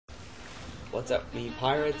What's up, me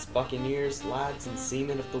pirates, buccaneers, lads, and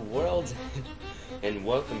seamen of the world? And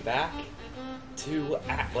welcome back to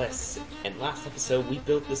Atlas. And last episode, we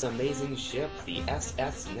built this amazing ship, the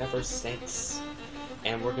SS Never Sinks.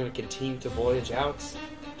 And we're going to continue to voyage out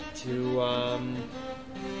to, I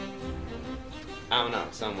don't know,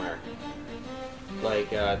 somewhere. Like,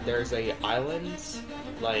 there's a island,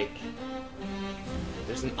 like,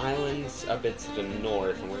 there's an island a bit to the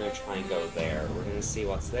north, and we're going to try and go there. We're going to see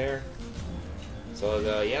what's there.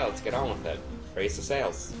 So, yeah, let's get on with it. Raise the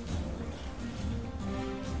sails.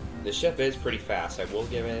 The ship is pretty fast. I will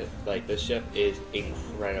give it, like, the ship is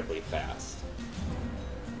incredibly fast.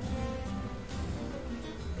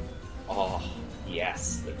 Oh,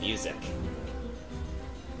 yes, the music.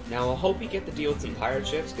 Now, I hope you get to deal with some pirate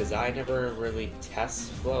ships, because I never really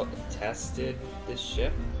tested this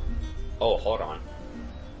ship. Oh, hold on.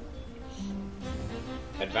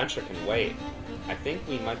 Adventure can wait. I think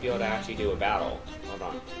we might be able to actually do a battle. Hold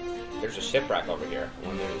on. There's a shipwreck over here.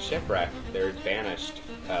 When there's a shipwreck, there's banished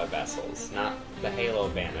vessels. Not the Halo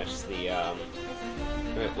banished, the,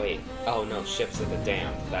 wait. Oh no, Ships of the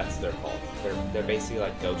Damned. That's what they're called. They're basically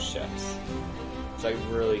like ghost ships. It's like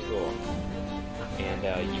really cool. And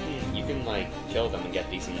you can like kill them and get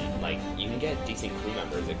decent, like, you can get decent crew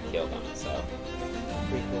members that kill them, so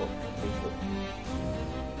pretty cool. Pretty cool.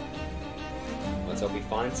 Let's hope we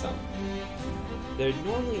find some. They're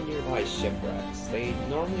normally nearby shipwrecks. They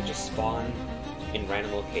normally just spawn in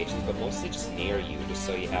random locations, but mostly just near you, just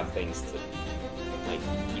so you have things to, like,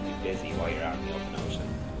 keep you busy while you're out in the open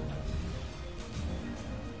ocean.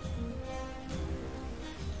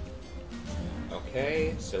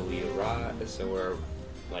 Okay, so we arrive, so we're,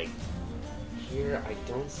 like, here. I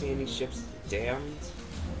don't see any ships damned.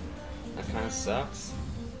 That kind of sucks.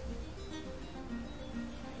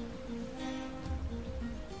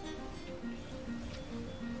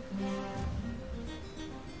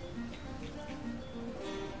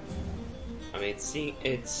 I mean,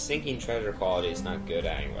 its sinking treasure quality is not good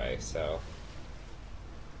anyway, so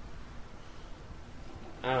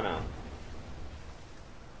I don't know.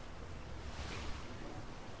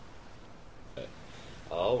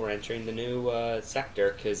 Oh, we're entering the new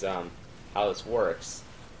sector, because how this works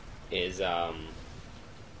is yeah,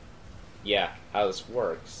 how this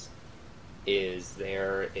works is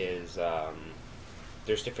there's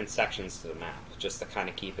different sections to the map, just to kind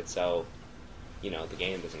of keep it so, you know, the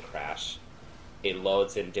game doesn't crash. It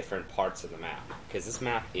loads in different parts of the map, because this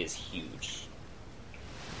map is huge.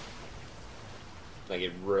 Like,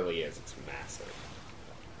 it really is. It's massive.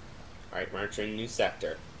 Alright, we're entering a new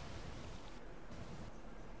sector.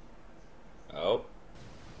 Oh.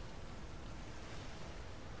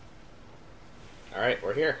 Alright,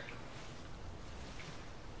 we're here.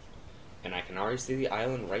 And I can already see the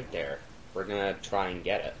island right there. We're gonna try and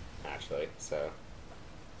get it, actually, so...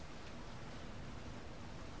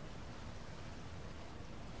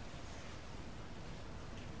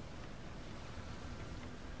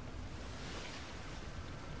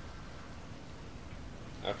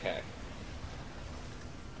 Okay.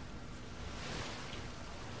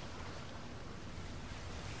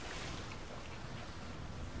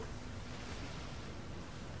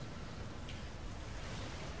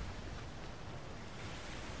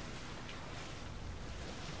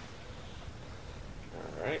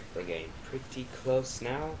 Alright, we're getting pretty close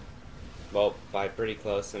now. Well, by pretty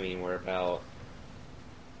close, I mean we're about,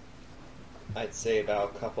 I'd say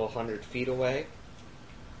about a couple 100 feet away.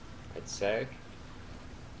 I'd say.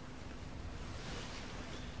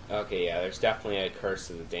 Okay, yeah, there's definitely a curse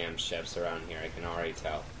of the damn ships around here, I can already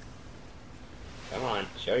tell. Come on,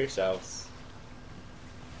 show yourselves.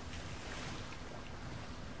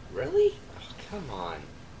 Really? Oh, come on.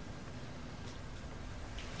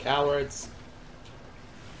 Cowards.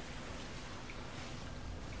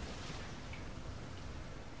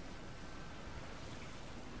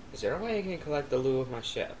 Is there a way I can collect the loot of my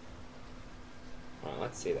ship? Well,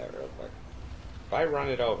 let's see that real quick. If I run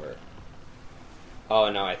it over... Oh,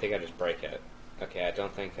 no, I think I just break it. Okay, I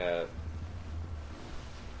don't think,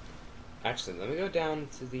 Actually, let me go down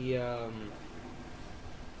to the,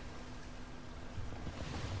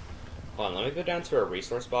 Hold on, let me go down to our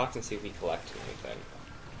resource box and see if we collect anything.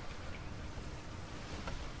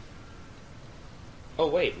 Oh,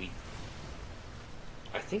 wait,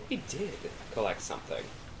 I think we did collect something.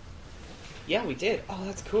 Yeah, we did. Oh,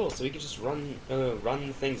 that's cool. So we could just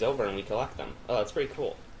run things over and we collect them. Oh, that's pretty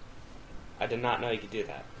cool. I did not know you could do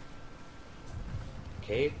that.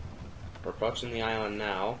 Okay, we're approaching the island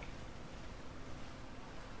now.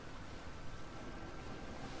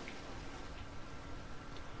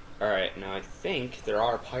 Alright, now I think there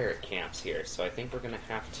are pirate camps here, so I think we're gonna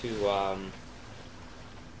have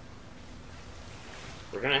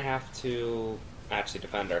to, actually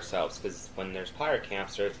defend ourselves, because when there's pirate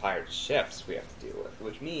camps, there's pirate ships we have to deal with,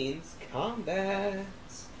 which means combat!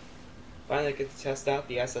 Finally get to test out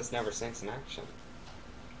the SS Never Sinks in action.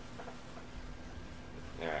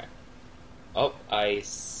 Alright. Oh, I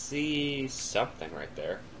see something right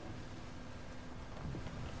there.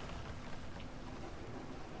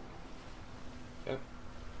 Yep.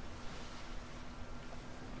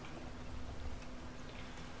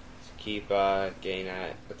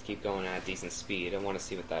 Let's keep going at decent speed. I want to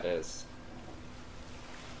see what that is.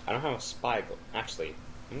 I don't have a spy. Actually,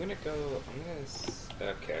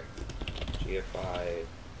 okay. GFI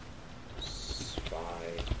spy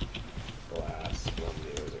glass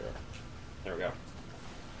 100. There we go.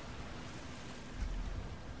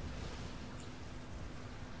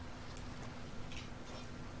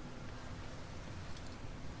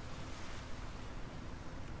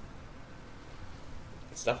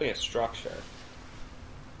 It's definitely a structure.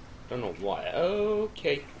 Don't know why.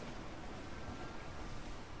 Okay.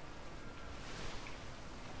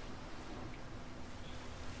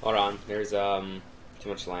 Hold on. There's too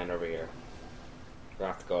much land over here. We're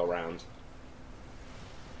gonna have to go around.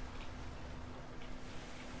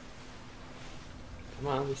 Come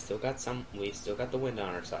on, we still got the wind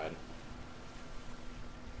on our side.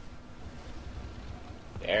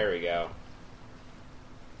 There we go.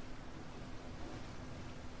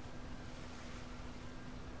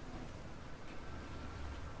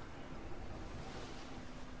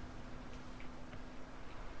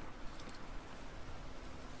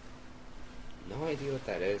 No idea what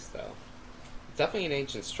that is, though. It's definitely an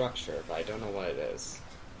ancient structure, but I don't know what it is.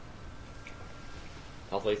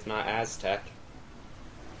 Hopefully it's not Aztec.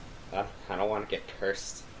 I don't want to get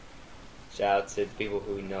cursed. Shout out to the people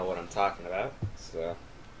who know what I'm talking about. So,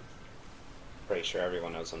 pretty sure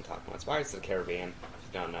everyone knows what I'm talking about. It's Pirates of the Caribbean.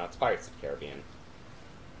 If you don't know, it's Pirates of the Caribbean.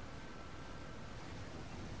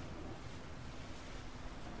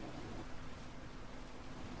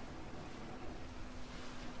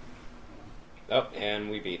 Oh, and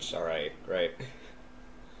we beached. Alright, great.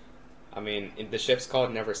 I mean, the ship's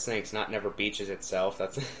called Never Sinks, not Never Beaches itself.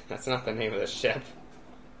 That's not the name of the ship.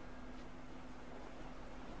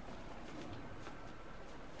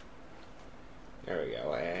 There we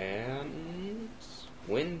go, and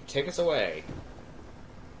wind, take us away.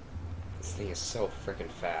 This thing is so freaking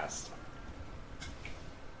fast.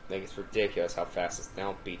 Like, it's ridiculous how fast it's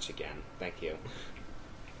now. Beach again. Thank you.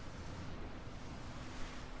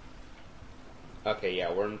 Okay,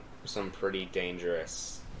 yeah, we're in some pretty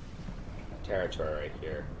dangerous territory right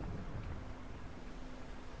here.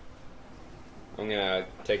 I'm gonna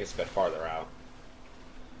take us a bit farther out.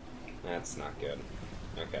 That's not good.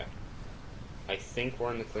 Okay. I think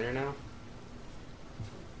we're in the clear now.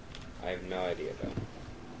 I have no idea, though.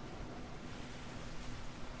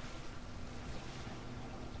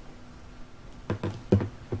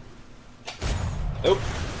 Oop!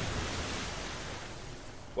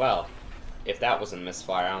 Well, if that wasn't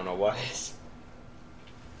misfire, I don't know what is.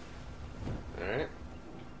 Alright.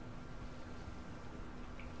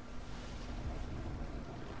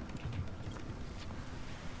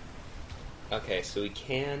 Okay, so we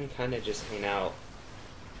can kind of just hang out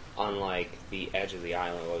on, like, the edge of the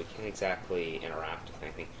island, but we can't exactly interact with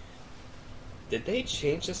anything. Did they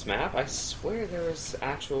change this map? I swear there was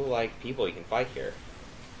actual, like, people you can fight here.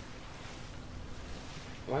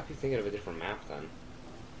 I might be thinking of a different map, then.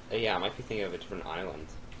 Yeah, I might be thinking of a different island.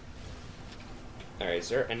 Alright, is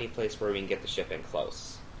there any place where we can get the ship in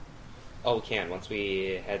close? Oh, we can. Once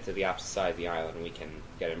we head to the opposite side of the island, we can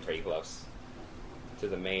get in pretty close. To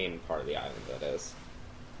the main part of the island, that is.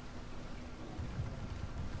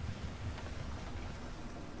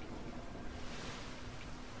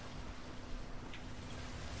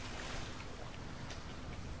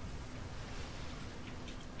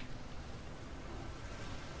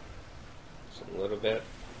 Just a little bit.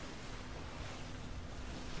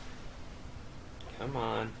 Come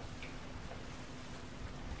on.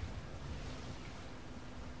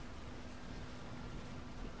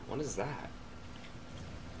 What is that?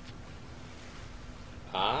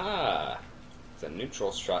 Ah, it's a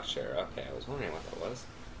neutral structure. Okay, I was wondering what that was.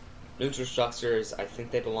 Neutral structures, I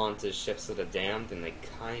think they belong to ships of the damned, and they're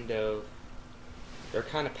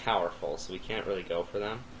kind of powerful, so we can't really go for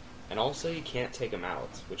them. And also, you can't take them out,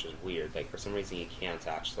 which is weird. Like, for some reason, you can't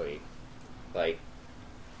actually, like,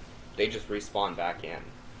 they just respawn back in.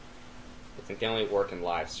 I think they only work in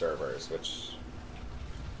live servers, which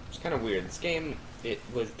is kind of weird. This game, it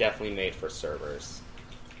was definitely made for servers.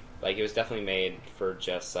 Like, it was definitely made for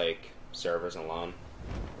just, like, servers alone.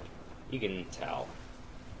 You can tell.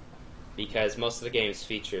 Because most of the game's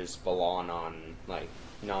features belong on, like,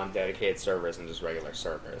 non-dedicated servers and just regular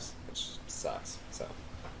servers, which sucks, so.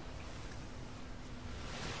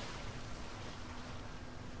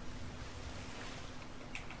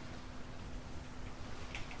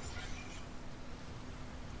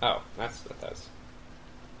 Oh, that's what that is.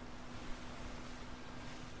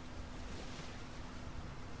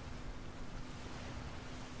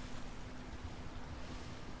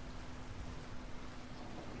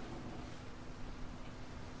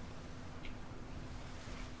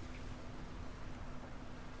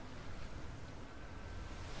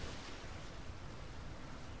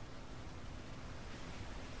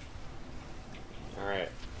 Alright.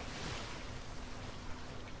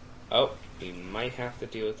 Oh, we might have to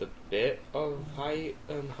deal with a bit of high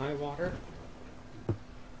water.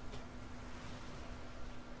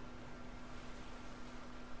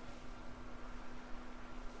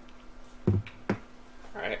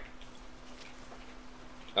 Alright.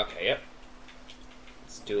 Okay, yep.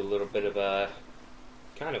 Let's do a little bit of a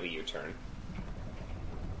kind of a U-turn.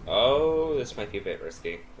 Oh, this might be a bit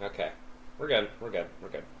risky. Okay. We're good. We're good. We're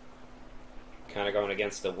good. Kind of going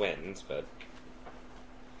against the wind, but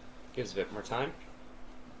gives a bit more time.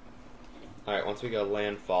 Alright, once we go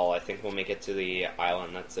landfall, I think we'll make it to the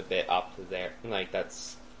island that's a bit up there. Like,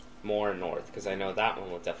 that's more north, because I know that one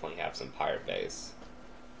will definitely have some pirate bays.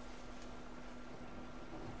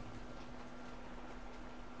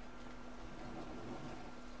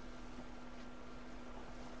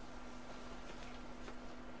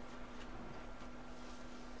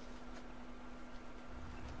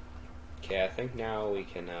 Okay, I think now we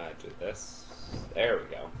can do this. There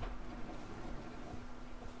we go.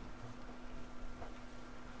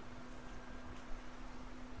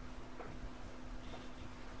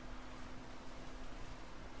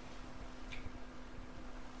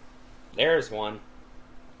 There's one.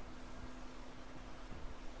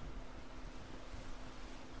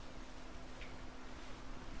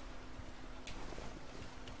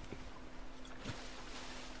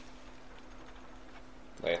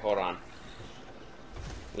 Wait, hold on.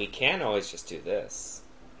 We can always just do this.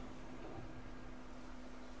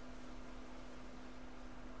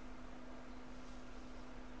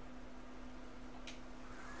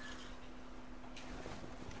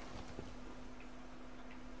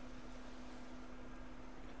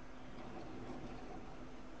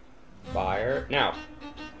 Fire. Now.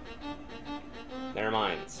 Never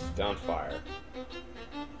mind. Don't fire.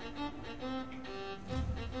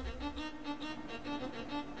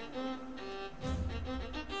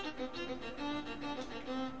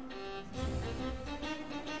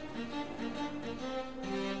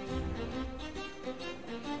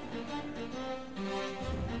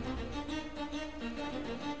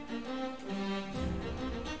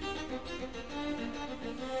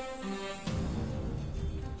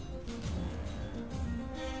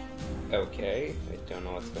 Okay, I don't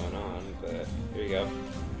know what's going on, but here we go.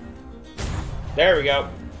 There we go.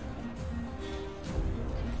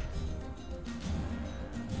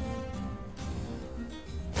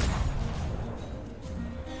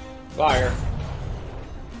 Fire.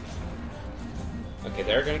 Okay,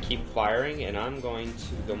 they're gonna keep firing, and I'm going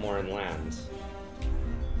to go more inland.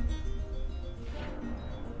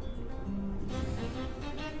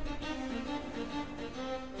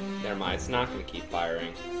 Never mind, it's not gonna keep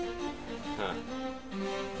firing. Huh.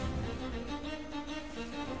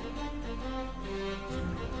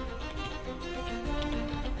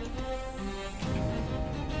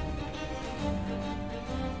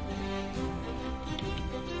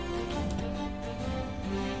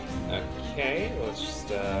 Okay, let's just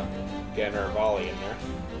get our volley in there.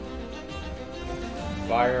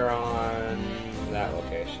 Fire on that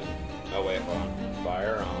location. Oh wait, hold on.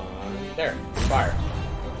 Fire on... there. Fire.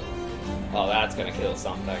 Oh, that's gonna kill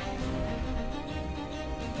something.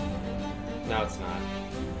 No, it's not.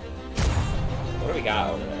 What do we got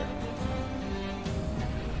over there?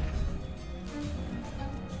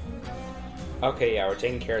 Okay, yeah, we're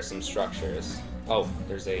taking care of some structures. Oh,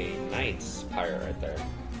 there's a knight's pirate right there.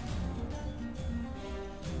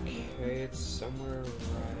 Okay, it's somewhere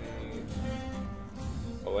right...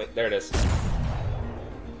 oh wait, there it is.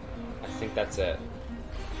 I think that's it.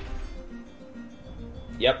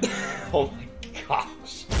 Yep. Oh my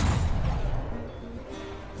gosh.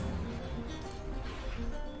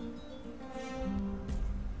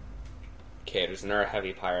 Okay, there's another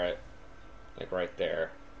heavy pirate, like right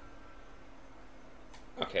there.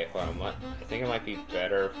 Okay, hold on, what? I think it might be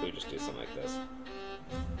better if we just do something like this.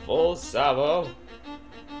 Full salvo!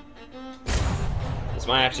 This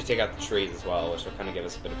might actually take out the trees as well, which will kind of give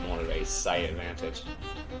us a bit more of a sight advantage.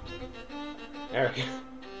 There we go.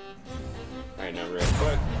 Alright, now real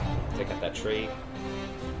quick, take out that tree.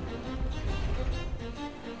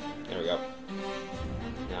 There we go.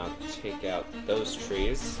 Now take out those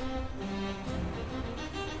trees.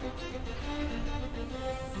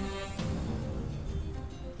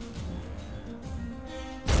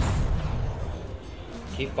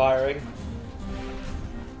 Keep firing.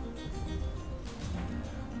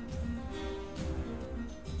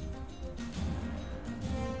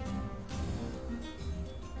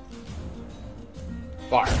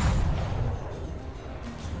 Fire.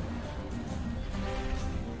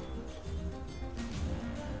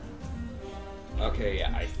 Okay,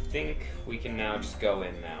 yeah, I think we can now just go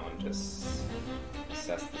in now and just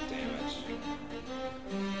assess the damage.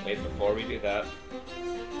 Wait, before we do that,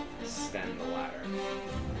 extend the ladder.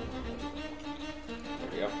 There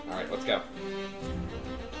we go. Alright, let's go.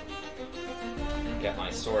 Get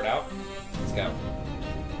my sword out. Let's go.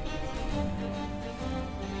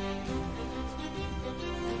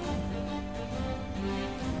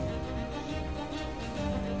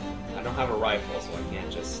 I don't have a rifle, so I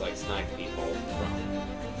can't just like snipe people from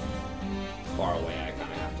far away. I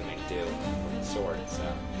kind of have to make do with the sword, so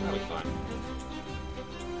that'll be fun.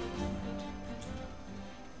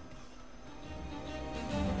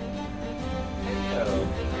 Hello,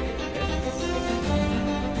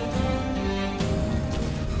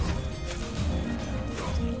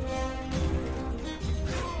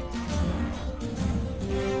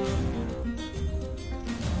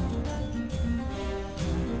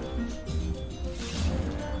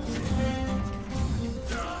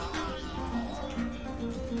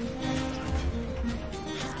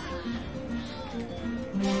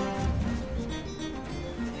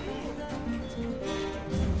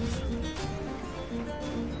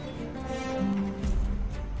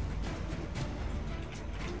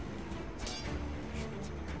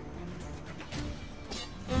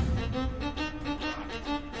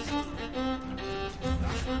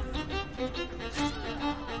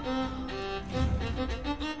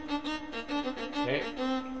 okay.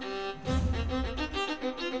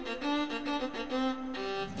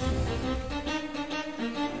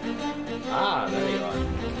 Ah, there you are.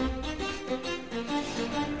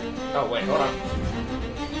 Oh, wait, hold on.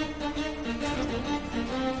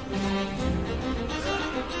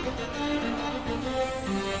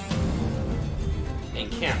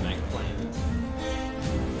 Encampment claimed.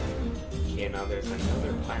 Okay, now there's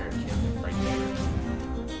another pirate camp right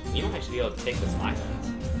there. You might actually be able to take this island.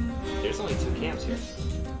 There's only 2 camps here.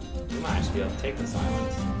 You might actually be able to take this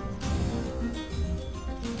island.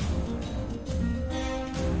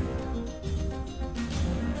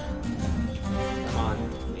 Come on,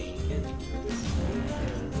 we can do this.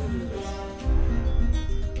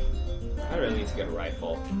 I really need to get a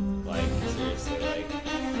rifle. Like, seriously, like...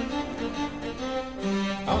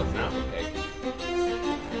 Oh, it's not a pig.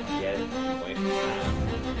 Get away from that.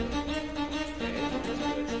 Okay, let's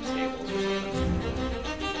put some stables or something.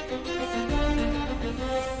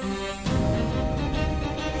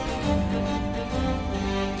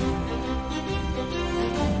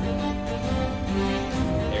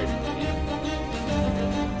 There's the camp.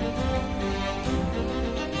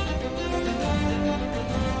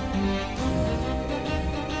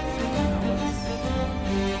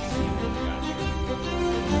 Now let's see what we got here.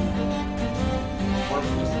 Or we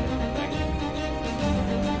just hit the thing.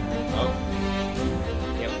 Oh.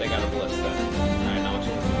 Yep, they got a ballista. Alright, now what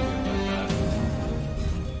you gonna do about that?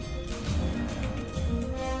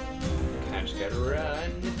 Okay, I just gotta run.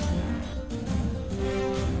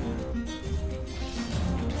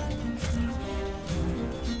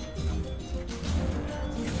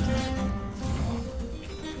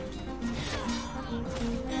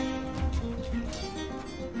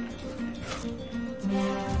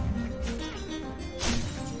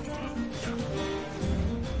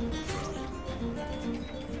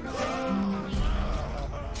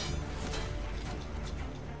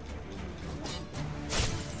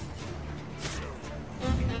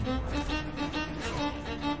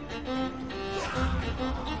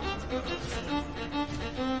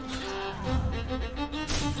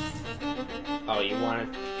 Oh, you want it?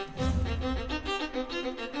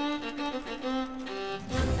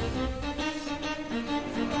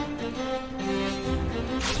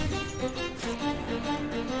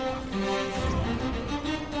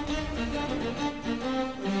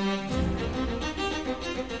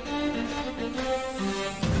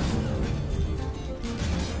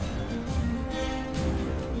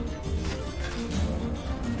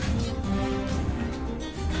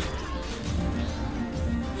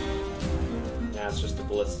 it's just a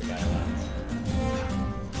ballista guy left.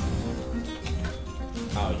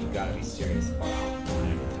 Oh, you gotta be serious. Hold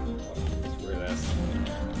on. Screw this.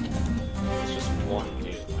 There's just one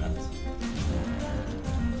dude left.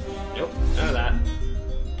 Nope, none of that.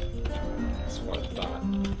 That's what I thought.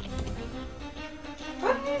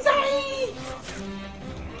 Banzai!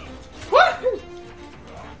 Woo!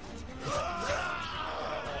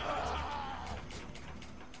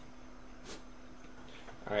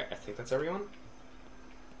 Alright, I think that's everyone?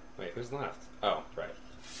 Wait, who's left? Oh, right.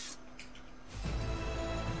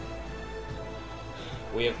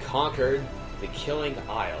 We have conquered the Killing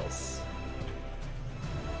Isles.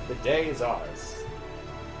 The day is ours.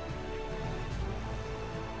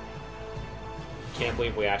 Can't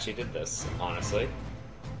believe we actually did this, honestly.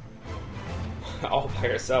 All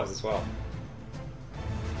by ourselves as well.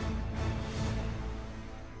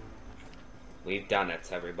 We've done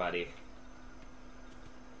it, everybody.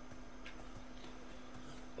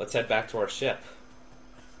 Let's head back to our ship.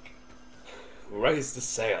 Raise the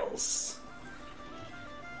sails.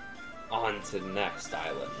 On to the next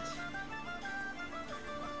island.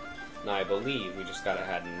 Now I believe we just gotta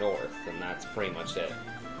head north, and that's pretty much it.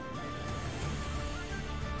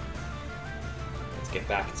 Let's get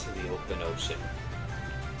back to the open ocean.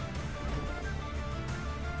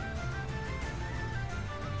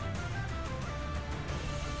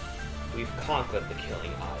 We've conquered the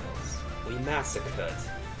Killing Isles. We massacred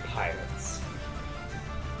pirates.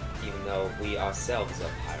 Even though we ourselves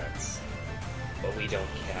are pirates. But we don't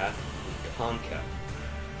care. We conquer.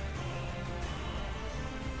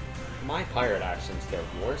 My pirate accents get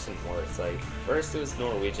worse and worse. Like, first it was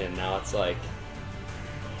Norwegian, now it's like,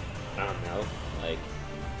 I don't know, like,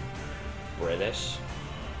 British.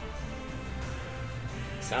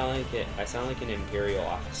 I sound like an Imperial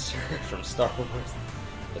officer from Star Wars.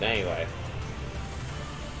 But anyway,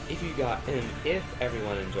 if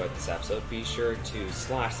everyone enjoyed this episode, be sure to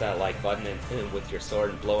slash that like button and with your sword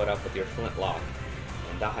and blow it up with your flintlock.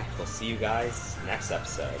 And I will see you guys next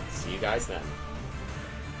episode. See you guys then.